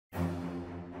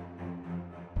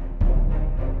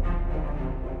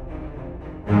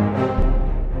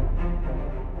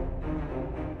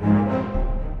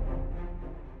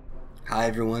Hi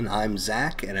everyone, I'm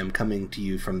Zach, and I'm coming to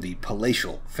you from the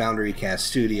palatial FoundryCast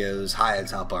Studios high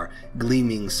atop our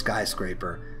gleaming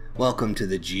skyscraper. Welcome to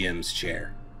the GM's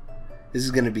Chair. This is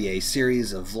going to be a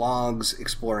series of vlogs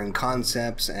exploring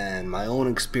concepts and my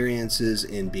own experiences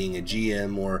in being a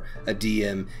GM or a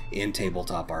DM in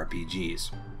tabletop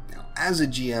RPGs. Now, as a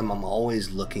GM, I'm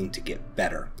always looking to get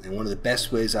better, and one of the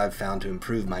best ways I've found to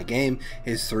improve my game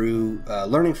is through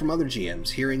learning from other GMs,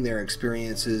 hearing their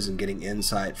experiences and getting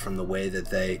insight from the way that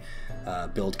they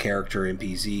build character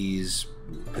NPCs,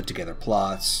 put together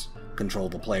plots, control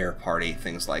the player party,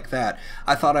 things like that.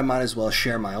 I thought I might as well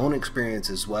share my own experience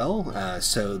as well,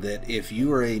 so that if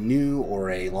you are a new or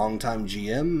a long-time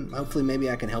GM, hopefully maybe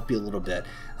I can help you a little bit,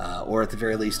 or at the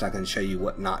very least I can show you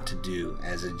what not to do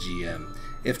as a GM.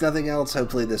 If nothing else,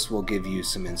 hopefully this will give you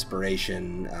some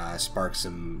inspiration, spark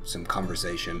some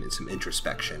conversation and some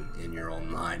introspection in your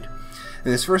own mind.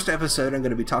 In this first episode, I'm going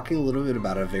to be talking a little bit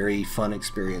about a very fun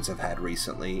experience I've had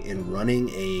recently in running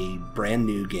a brand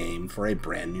new game for a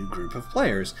brand new group of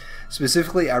players.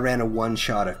 Specifically, I ran a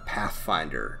one-shot of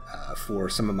Pathfinder for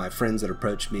some of my friends that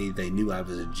approached me. They knew I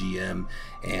was a GM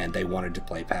and they wanted to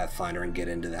play Pathfinder and get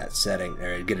into that setting,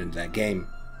 or get into that game.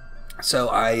 So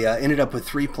I ended up with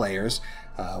 3 players.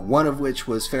 One of which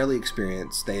was fairly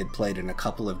experienced. They had played in a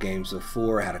couple of games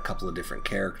before, had a couple of different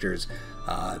characters.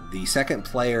 The second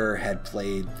player had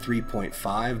played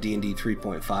 3.5, D&D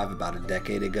 3.5 about a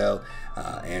decade ago,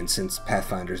 and since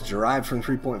Pathfinder's derived from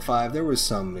 3.5, there was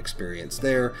some experience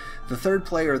there. The third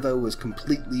player, though, was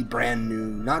completely brand new,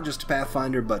 not just to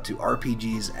Pathfinder, but to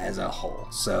RPGs as a whole.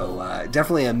 So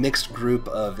definitely a mixed group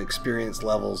of experience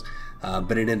levels.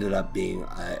 But it ended up being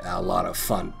a lot of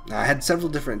fun. Now, I had several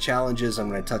different challenges.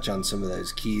 I'm going to touch on some of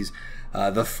those keys.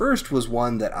 The first was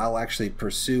one that I'll actually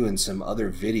pursue in some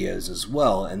other videos as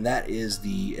well, and that is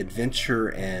the adventure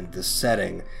and the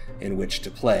setting in which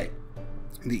to play.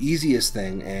 The easiest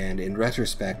thing, and in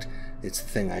retrospect, it's the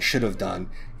thing I should have done,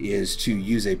 is to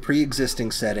use a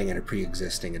pre-existing setting and a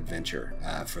pre-existing adventure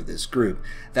for this group.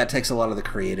 That takes a lot of the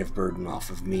creative burden off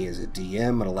of me as a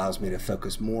DM. It allows me to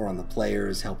focus more on the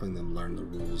players, helping them learn the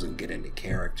rules and get into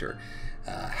character.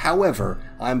 However,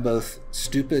 I'm both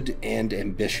stupid and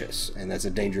ambitious, and that's a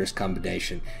dangerous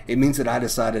combination. It means that I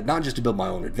decided not just to build my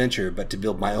own adventure, but to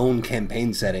build my own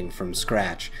campaign setting from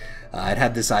scratch. I'd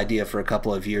had this idea for a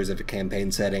couple of years of a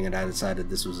campaign setting, and I decided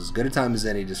this was as good a time as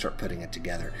any to start putting it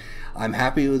together. I'm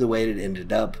happy with the way it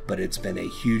ended up, but it's been a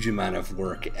huge amount of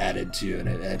work added to, and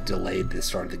it delayed the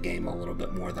start of the game a little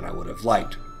bit more than I would have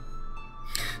liked.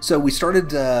 So we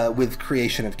started with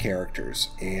creation of characters,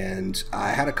 and I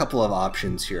had a couple of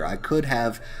options here. I could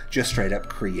have just straight up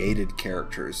created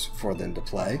characters for them to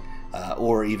play,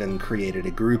 or even created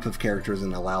a group of characters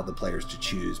and allowed the players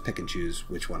to pick and choose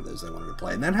which one of those they wanted to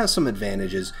play. And that has some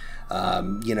advantages.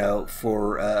 You know,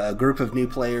 for a group of new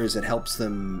players, it helps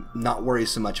them not worry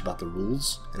so much about the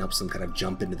rules and helps them kind of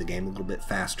jump into the game a little bit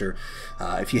faster.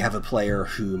 If you have a player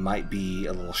who might be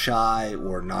a little shy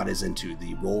or not as into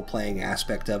the role-playing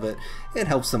aspect of it, it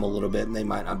helps them a little bit, and they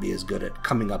might not be as good at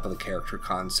coming up with a character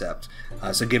concept.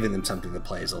 So giving them something to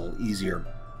play is a little easier.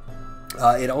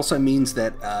 It also means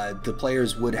that the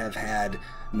players would have had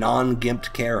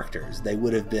non-gimped characters. They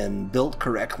would have been built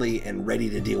correctly and ready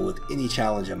to deal with any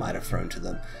challenge I might have thrown to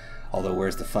them. Although,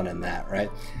 where's the fun in that, right?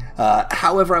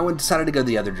 However, I decided to go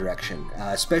the other direction.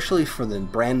 Especially for the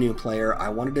brand new player, I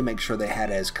wanted to make sure they had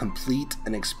as complete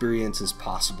an experience as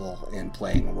possible in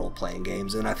playing role-playing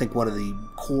games. And I think one of the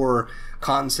core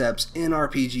concepts in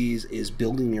RPGs is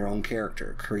building your own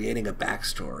character, creating a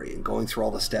backstory, and going through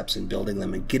all the steps and building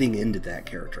them and getting into that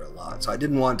character a lot. So I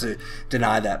didn't want to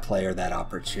deny that player that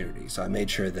opportunity. So I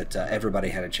made sure that everybody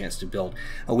had a chance to build.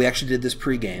 We actually did this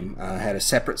pre-game. Had a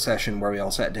separate session where we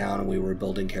all sat down and we were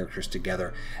building characters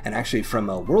together. And actually, from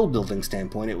a world building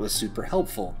standpoint, it was super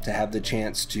helpful to have the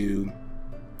chance to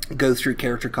go through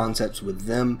character concepts with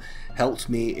them. Helped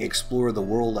me explore the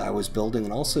world I was building,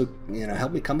 and also, you know,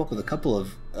 helped me come up with a couple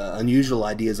of unusual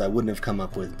ideas I wouldn't have come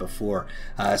up with before.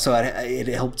 So it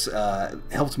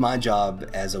helped my job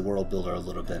as a world builder a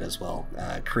little bit as well,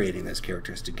 creating those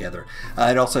characters together.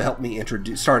 It also helped me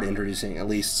start introducing at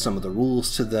least some of the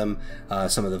rules to them,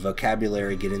 some of the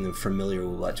vocabulary, getting them familiar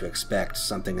with what to expect.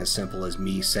 Something as simple as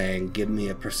me saying, "Give me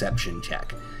a perception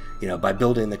check." You know, by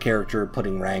building the character,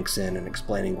 putting ranks in, and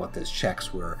explaining what those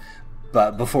checks were.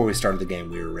 But before we started the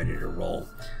game, we were ready to roll.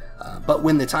 But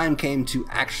when the time came to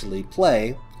actually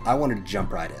play, I wanted to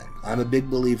jump right in. I'm a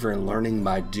big believer in learning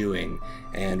by doing,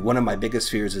 and one of my biggest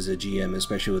fears as a GM,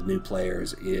 especially with new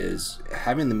players, is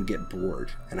having them get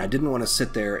bored. And I didn't want to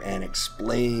sit there and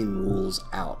explain rules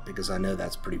out, because I know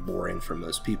that's pretty boring for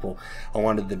most people. I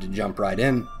wanted them to jump right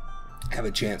in have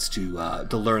a chance to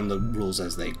learn the rules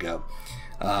as they go.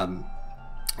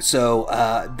 So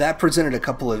that presented a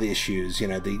couple of issues. You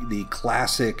know, the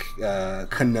classic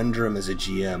conundrum as a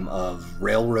GM of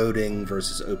railroading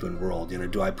versus open world. You know,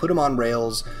 do I put them on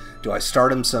rails? Do I start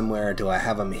them somewhere? Do I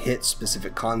have them hit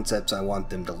specific concepts I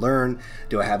want them to learn?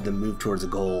 Do I have them move towards a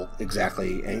goal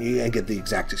exactly and get the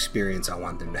exact experience I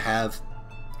want them to have?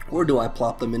 Or do I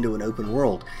plop them into an open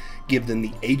world, give them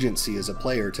the agency as a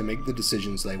player to make the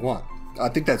decisions they want? I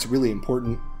think that's really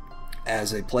important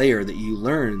as a player, that you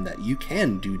learn that you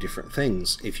can do different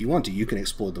things if you want to. You can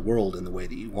explore the world in the way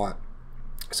that you want.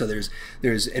 So there's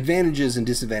advantages and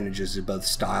disadvantages of both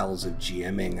styles of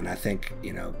GMing, and I think,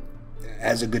 you know,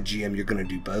 as a good GM, you're going to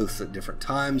do both at different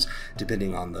times,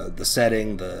 depending on the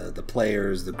setting, the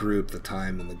players, the group, the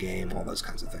time in the game, all those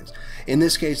kinds of things. In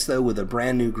this case, though, with a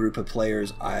brand new group of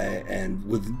players, and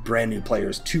with brand new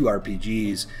players to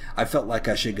RPGs, I felt like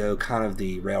I should go kind of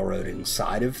the railroading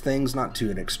side of things, not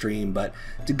to an extreme, but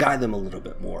to guide them a little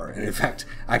bit more. And in fact,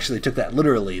 I actually took that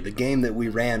literally. The game that we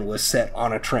ran was set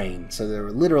on a train, so they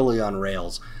were literally on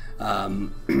rails.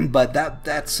 But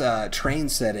that's train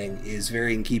setting is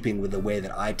very in keeping with the way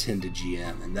that I tend to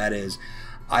GM, and that is,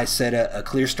 I set a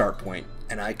clear start point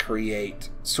and I create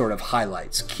sort of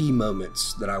highlights, key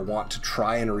moments that I want to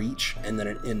try and reach, and then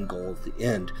an end goal at the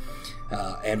end.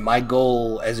 And my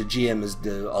goal as a GM is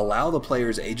to allow the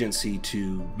player's agency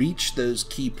to reach those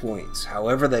key points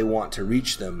however they want to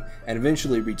reach them, and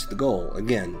eventually reach the goal.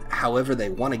 Again, however they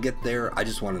want to get there, I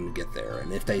just want them to get there.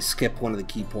 And if they skip one of the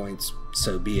key points,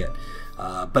 so be it.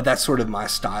 But that's sort of my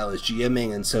style as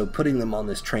GMing, and so putting them on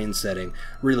this train setting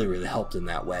really helped in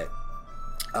that way.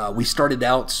 We started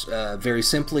out very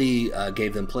simply,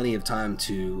 gave them plenty of time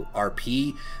to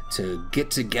RP, to get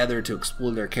together, to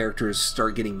explore their characters,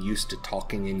 start getting used to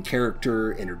talking in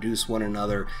character, introduce one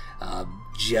another,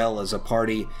 gel as a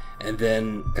party, and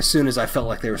then as soon as I felt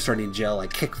like they were starting to gel, I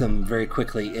kicked them very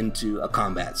quickly into a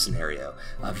combat scenario.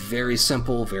 A very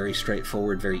simple, very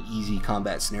straightforward, very easy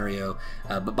combat scenario,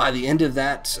 but by the end of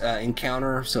that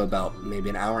encounter, so about maybe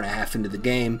an hour and a half into the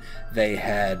game, they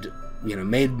had, you know,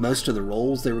 made most of the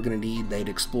roles they were going to need. They'd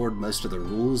explored most of the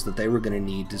rules that they were going to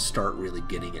need to start really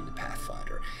getting into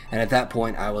Pathfinder. And at that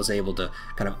point, I was able to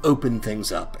kind of open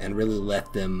things up and really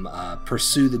let them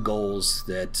pursue the goals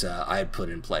that I had put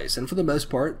in place. And for the most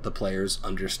part, the players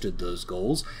understood those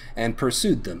goals and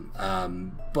pursued them.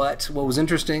 But what was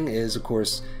interesting is, of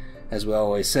course, as we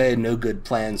always say, no good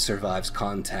plan survives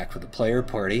contact with a player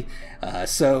party.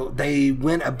 So they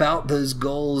went about those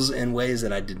goals in ways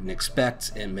that I didn't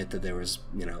expect, and meant that there was,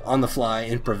 you know, on-the-fly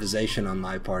improvisation on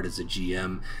my part as a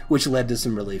GM, which led to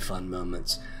some really fun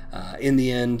moments. In the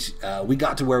end, we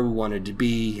got to where we wanted to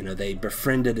be. You know, they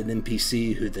befriended an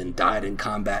NPC who then died in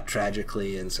combat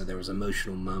tragically, and so there was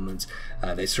emotional moments.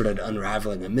 They started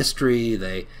unraveling a mystery.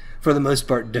 They, for the most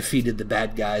part, defeated the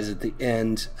bad guys at the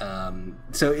end.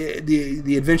 So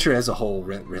the adventure as a whole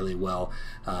went really well.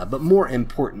 But more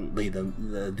importantly,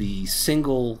 the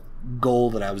single goal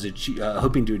that I was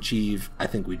hoping to achieve, I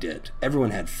think we did.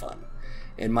 Everyone had fun.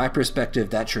 In my perspective,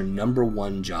 that's your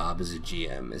 #1 job as a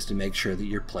GM, is to make sure that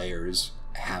your players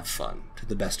have fun to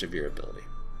the best of your ability.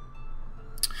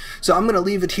 So I'm going to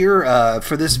leave it here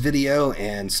for this video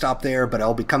and stop there, but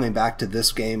I'll be coming back to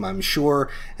this game, I'm sure,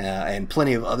 and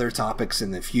plenty of other topics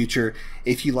in the future.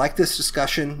 If you like this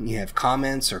discussion, you have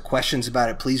comments or questions about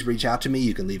it, please reach out to me.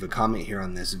 You can leave a comment here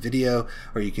on this video,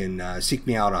 or you can seek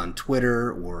me out on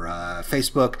Twitter or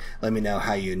Facebook. Let me know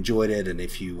how you enjoyed it, and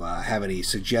if you have any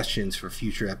suggestions for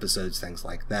future episodes, things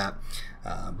like that.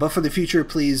 But for the future,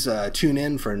 please tune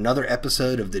in for another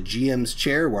episode of the GM's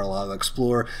Chair, where I'll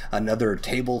explore another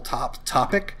tabletop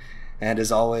topic. And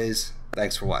as always,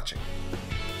 thanks for watching.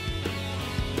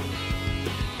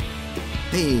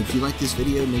 Hey, if you like this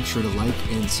video, make sure to like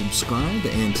and subscribe.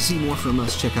 And to see more from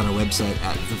us, check out our website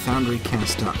at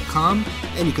thefoundrycast.com.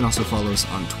 And you can also follow us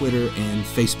on Twitter and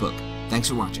Facebook. Thanks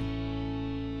for watching.